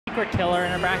or killer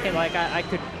in a bracket, like I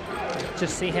could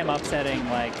just see him upsetting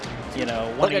like, you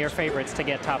know, one of your favorites to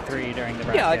get top 3 during the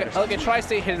bracket. Yeah, like a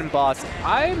tri-state hidden boss.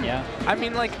 I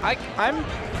mean, like I'm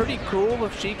pretty cool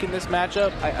with Sheik in this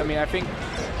matchup. I mean, I think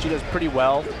she does pretty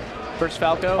well versus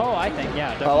Falco. Oh, I think,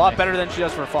 yeah, definitely. A lot better than she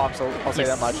does for Fox, I'll say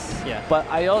that much. Yeah. But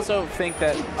I also think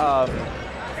that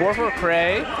 4-4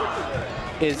 Cray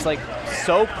is like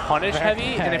so punish heavy,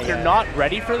 and if you're not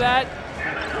ready for that,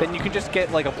 then you can just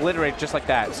get like obliterated just like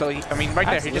that. So I mean, right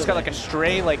there, he just got like a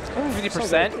stray like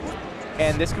 50%,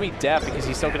 and this could be death because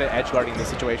he's so good at edge guarding these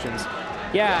situations.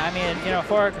 Yeah, I mean, you know,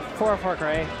 4-4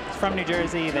 Cray is from New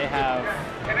Jersey. They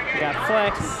got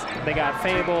Flex, they got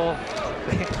Fable,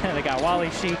 they got Wally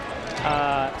Sheik.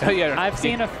 I've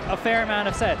seen a fair amount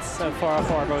of sets of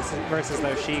 4-4 versus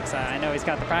those Sheiks. I know he's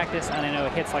got the practice, and I know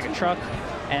it hits like a truck,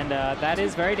 and that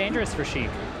is very dangerous for Sheik.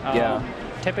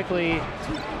 Typically,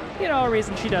 you know, a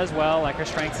reason she does well, like her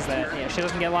strengths, is that, you know, she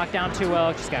doesn't get locked down too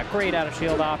well. She's got great out of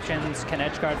shield options, can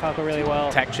edge guard Falco really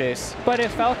well. Tech chase. But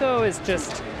if Falco is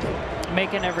just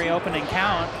making every opening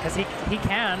count, because he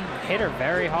can hit her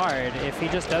very hard, if he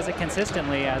just does it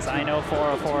consistently, as I know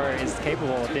 404 is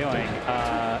capable of doing,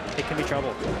 it can be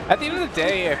trouble. At the end of the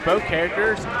day, if both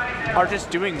characters are just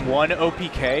doing one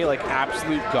OPK like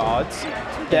absolute gods,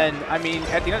 then, I mean,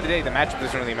 at the end of the day, the matchup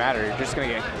doesn't really matter. You're just going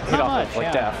to get hit off of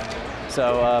like death.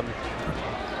 So,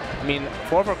 I mean,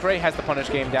 4-4 Cray has the punish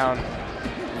game down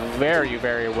very,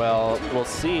 very well. We'll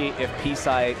see if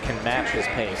PSai can match his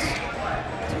pace.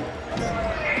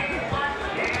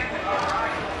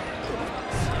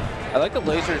 I like the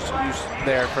lasers used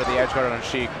there for the edge guard on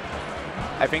Sheik.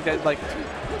 I think that like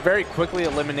very quickly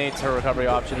eliminates her recovery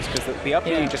options because the up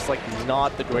B just like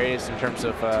not the greatest in terms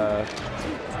of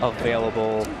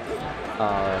available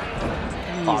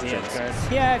options.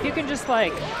 Yeah, if you can just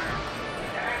like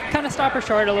kind of stop her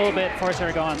short a little bit, force her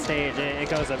to go on stage, it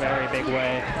goes a very big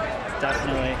way,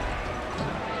 definitely.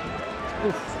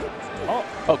 Oof.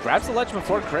 Oh, grabs the ledge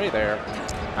before Cray there.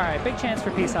 All right, big chance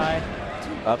for PSai.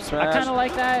 Up smash. I kind of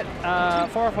like that.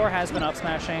 404 has been up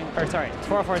smashing, or sorry,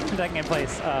 404 has been taking in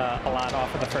place a lot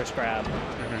off of the first grab.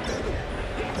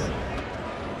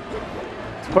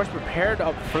 Of course, prepared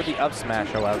up for the up smash.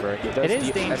 However, he does it is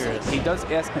dangerous. He does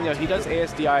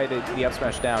ASDI the up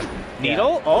smash down.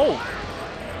 Needle. Oh,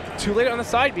 too late on the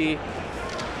side B.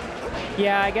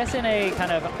 Yeah, I guess in a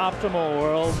kind of optimal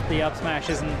world, the up smash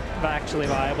isn't actually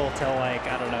viable till like,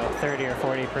 I don't know, 30 or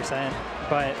 40%.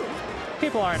 But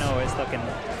people aren't always looking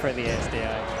for the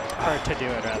ASDI, or to do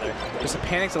it rather. Just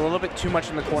panics a little bit too much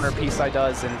in the corner, PSai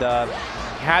does, and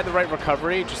had the right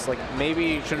recovery, just like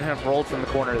maybe shouldn't have rolled from the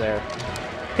corner there.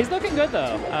 He's looking good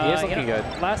though. He is looking good.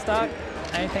 Last stock,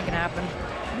 anything can happen,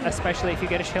 especially if you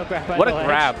get a shield grab by What the a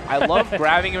grab. I love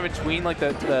grabbing in between like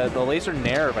the laser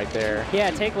nair right there.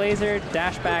 Yeah, take laser,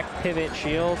 dash back, pivot,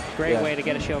 shield. Great way to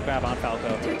get a shield grab on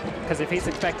Falco. Because if he's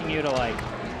expecting you to like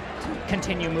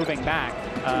continue moving back,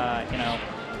 you know,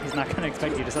 he's not going to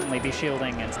expect you to suddenly be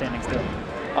shielding and standing still.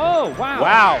 Oh, wow.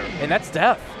 Wow, and that's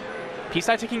death.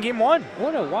 PSai taking game 1.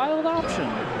 What a wild option.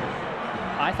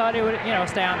 I thought it would, you know,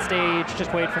 stay on stage,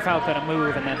 just wait for Falco to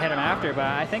move and then hit him after, but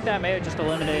I think that may have just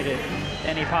eliminated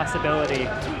any possibility.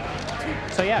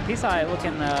 So yeah, PSai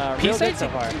looking real good so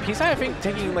far. PSai, I think,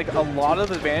 taking like a lot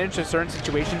of advantage of certain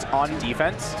situations on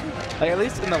defense, like at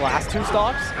least in the last 2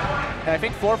 stocks. And I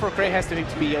think 4-4 Cray has to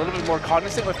be a little bit more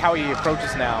cognizant with how he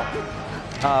approaches now.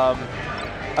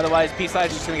 Otherwise, PSai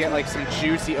is just going to get like some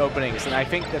juicy openings, and I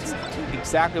think that's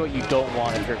exactly what you don't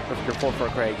want if you're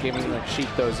 4-4 Cray, giving like Sheik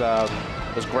those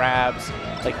grabs,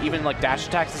 like even like dash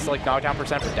attacks is like knockdown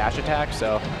percent for dash attacks.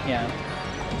 So yeah.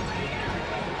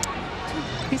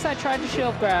 PSai tried to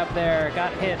shield grab there,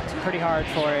 got hit pretty hard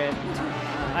for it.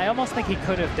 I almost think he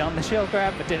could have done the shield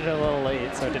grab, but did it a little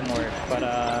late, so it didn't work. But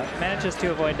manages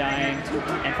to avoid dying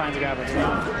and finds a grab of his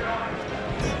own.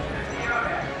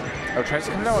 Oh, tries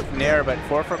to come down with Nair, but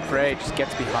 4-4 Cray just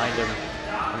gets behind him,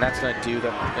 and that's going to do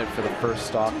it for the first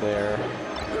stock there.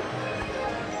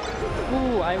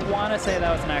 Ooh, I want to say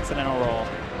that was an accidental roll.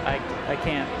 I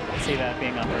can't see that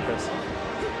being on purpose.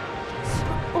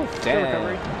 Ooh, damn.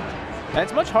 Recovery. And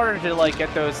it's much harder to like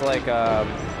get those like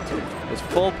those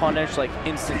full punish like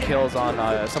instant kills on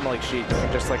someone like Sheik. You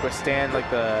can just like withstand like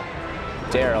the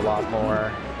dare a lot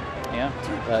more. Yeah.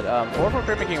 But 4-4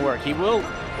 Cray making it work. He will.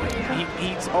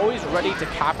 He's always ready to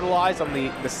capitalize on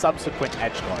the subsequent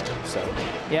edge guard. So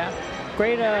yeah.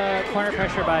 Great corner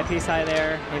pressure by PSai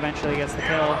there. He eventually gets the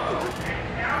kill.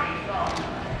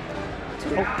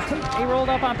 Oh, he rolled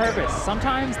up on purpose.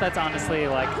 Sometimes that's honestly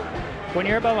like, when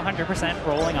you're above 100%,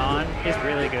 rolling on is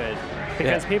really good.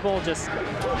 Because people just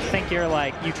think you're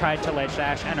like, you tried to ledge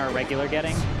dash and are regular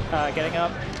getting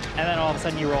up. and then all of a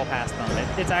sudden you roll past them.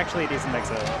 It's actually a decent mix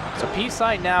of it. So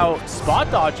PSai now spot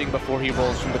dodging before he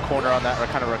rolls from the corner on that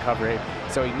kind of recovery.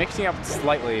 So he's mixing up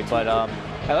slightly, but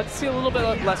I like to see a little bit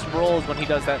less rolls when he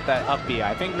does that up B.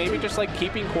 I think maybe just like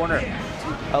keeping corner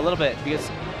a little bit, because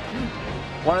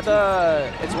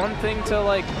it's one thing to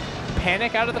like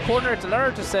panic out of the corner. It's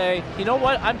another to say, you know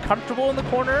what, I'm comfortable in the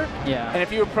corner. Yeah. And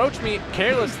if you approach me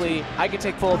carelessly, I can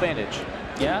take full advantage.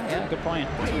 Yeah, good point.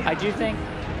 I do think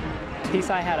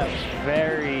PSai had a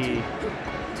very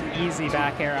easy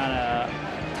back air on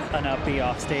an up B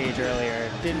off stage earlier.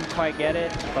 Didn't quite get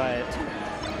it, but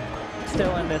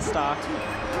still in this stock.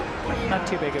 Not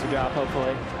too big of a drop,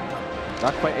 hopefully.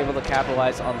 Not quite able to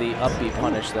capitalize on the up B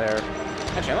punish there.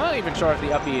 Actually, I'm not even sure if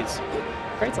the up B is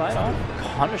great slide off.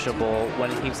 Punishable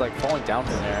when he's like falling down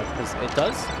from there, because it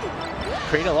does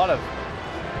create a lot of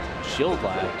shield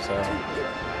lag, so.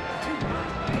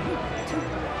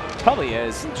 Probably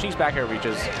is. Sheik's back air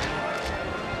reaches.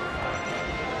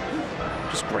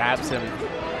 Just grabs him.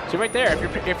 So right there,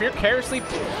 if you're carelessly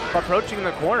approaching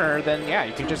the corner, then yeah,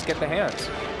 you can just get the hands.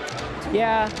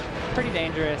 Yeah, pretty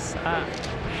dangerous.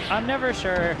 I'm never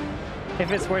sure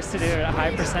if it's worse to do it at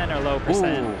high percent or low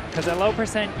percent. Because at low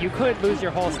percent, you could lose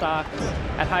your whole stock.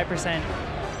 At high percent,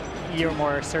 you're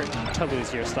more certain to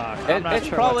lose your stock. I'm not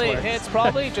sure it's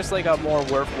probably just like a more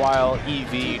worthwhile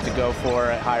EV to go for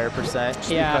at higher percent.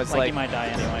 Yeah, because like you might die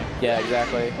anyway. Yeah,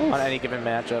 exactly. Oof. On any given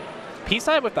matchup.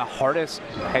 PSai with the hardest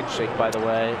head shake, by the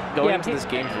way, going into this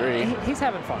game 3. He's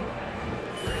having fun.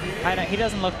 I know, he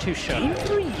doesn't look too shook. Game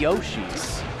 3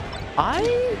 Yoshis. I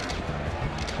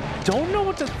don't know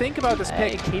what to think about this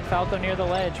pick. Keep Falco near the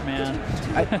ledge, man.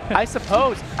 I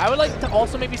suppose. I would like to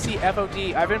also maybe see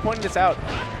FOD. I've been pointing this out.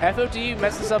 FOD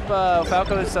messes up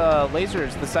Falco's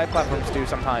lasers, the side platforms do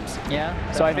sometimes.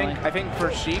 Yeah, so definitely. I think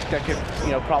for Sheik that could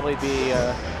probably be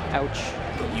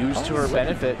used to her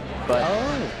benefit, but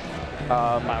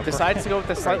decides to go with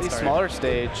a slightly smaller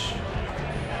stage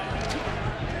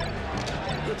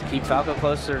to keep Falco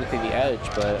closer to the edge,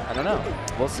 but I don't know.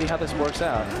 We'll see how this works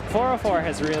out. 404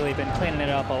 has really been cleaning it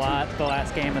up a lot the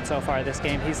last game and so far this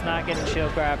game. He's not getting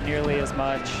shield grab nearly as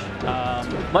much.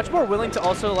 Much more willing to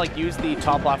also like use the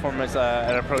top platform as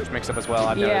an approach mix-up as well,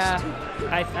 I've noticed.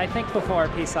 I think before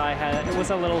PSai it was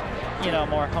a little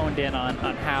more honed in on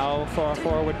how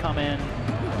 404 would come in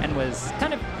and was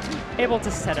kind of able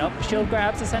to set up shield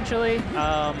grabs essentially.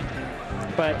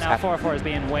 But now 404 is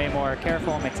being way more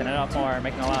careful, mixing it up more,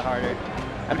 making it a lot harder.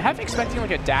 I'm half expecting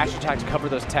like a dash attack to cover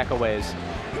those tech aways,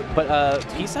 but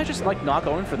PSai just like not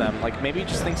going for them. Like maybe he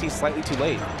just thinks he's slightly too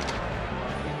late.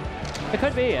 It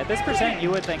could be. At this percent,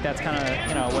 you would think that's kind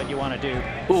of what you want to do.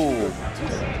 Ooh.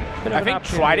 I think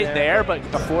tried it there, but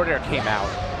the forward air came out.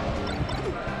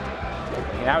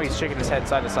 Now he's shaking his head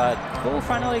side to side. Ooh,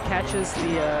 finally catches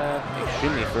the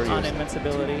on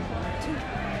invincibility.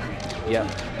 Yep.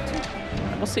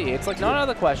 We'll see. It's like not out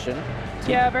of the question.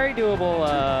 Yeah, very doable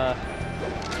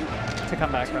to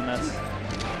come back from this.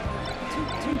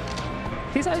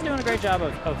 PSai's doing a great job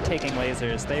of taking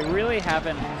lasers. They really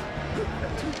haven't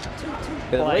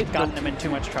gotten them in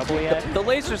too much trouble yet. The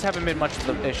lasers haven't been much of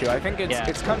the issue. I think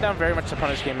it's come down very much to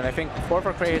punish game, and I think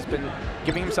 443 has been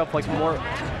giving himself like more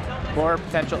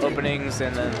potential openings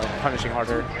and then like, punishing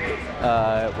harder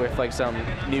with like some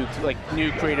new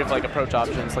creative like approach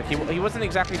options. Like he wasn't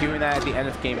exactly doing that at the end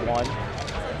of game 1,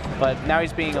 but now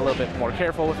he's being a little bit more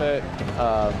careful with it.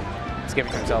 It's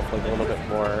giving himself like a little bit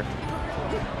more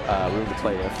room to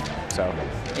play with. So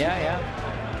yeah.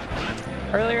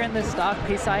 Earlier in this stock,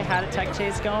 PSai had a tech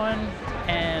chase going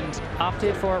and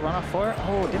opted for a runoff 4.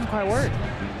 Oh, it didn't quite work.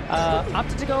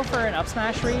 Opted to go for an up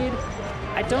smash read.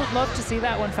 I don't love to see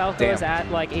that when Falco is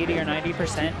at like 80 or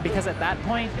 90%, because at that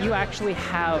point you actually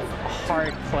have a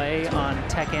hard play on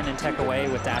tech in and tech away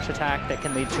with dash attack that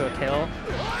can lead to a kill.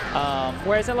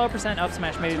 Whereas at low percent, up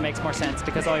smash maybe makes more sense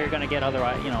because all you're going to get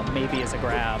otherwise, maybe is a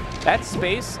grab. That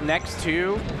space next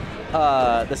to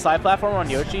the side platform on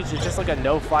Yoshi's is just like a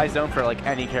no-fly zone for like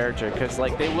any character, because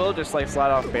like they will just like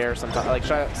slide off bear sometimes, like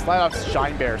slide off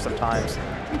shine bear sometimes,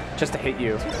 just to hit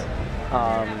you.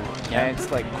 And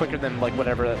it's like quicker than like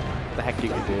whatever the heck you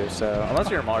can do. So unless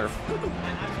you're a Marv,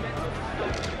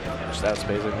 just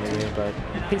outspace it maybe. But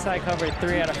PSai covered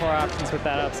 3 out of 4 options with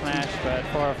that up smash, but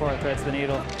 404 threads the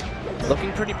needle.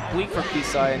 Looking pretty bleak for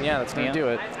PSai, and yeah, that's gonna do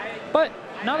it. But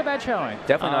not a bad showing.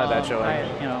 Definitely not a bad showing.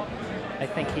 I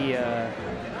think he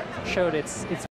showed its